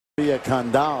Maria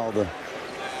Condal.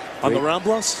 On the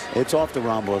Ramblas? It's off the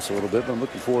Ramblas a little bit, but I'm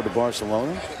looking forward to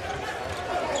Barcelona.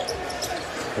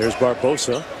 Here's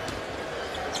Barbosa.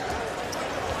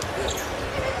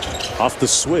 Off the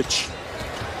switch.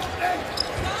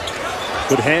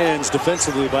 Good hands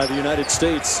defensively by the United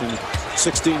States. And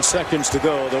 16 seconds to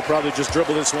go. They'll probably just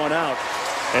dribble this one out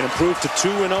and improve to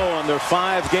 2-0 on their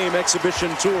 5-game exhibition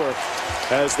tour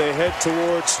as they head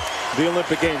towards the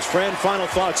Olympic Games. Fran, final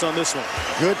thoughts on this one?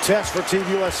 Good test for Team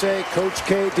USA. Coach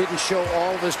K didn't show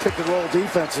all of his pick-and-roll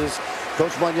defenses.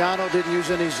 Coach Magnano didn't use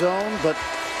any zone, but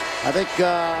I think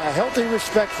a healthy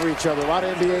respect for each other. A lot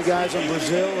of NBA guys in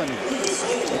Brazil, and I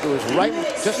think it was right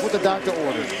just what the doctor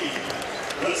ordered.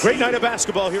 Great night of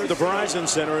basketball here at the Verizon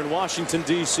Center in Washington,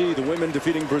 D.C. The women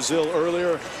defeating Brazil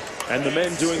earlier, and the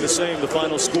men doing the same. The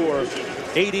final score,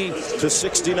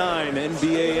 80-69.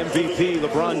 NBA MVP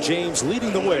LeBron James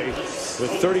leading the way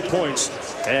with 30 points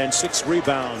and 6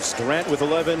 rebounds. Durant with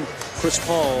 11, Chris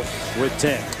Paul with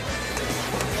 10.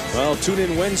 Well, tune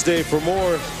in Wednesday for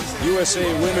more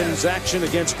USA women's action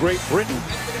against Great Britain.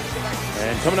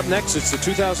 And coming up next, it's the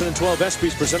 2012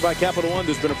 ESPYs presented by Capital One.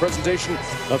 There's been a presentation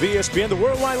of ESPN, the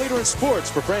worldwide leader in sports.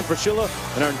 For Fran Fraschilla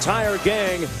and our entire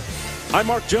gang, I'm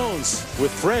Mark Jones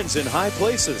with friends in high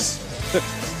places.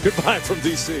 Goodbye from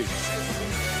D.C.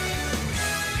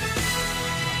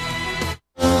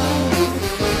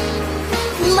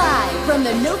 Live from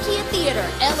the Nokia Theater,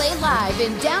 LA Live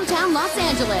in downtown Los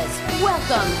Angeles.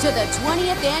 Welcome to the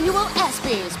 20th Annual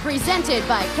ESPYs presented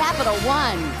by Capital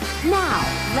One. Now,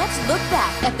 let's look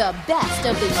back at the best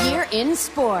of the year in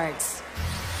sports.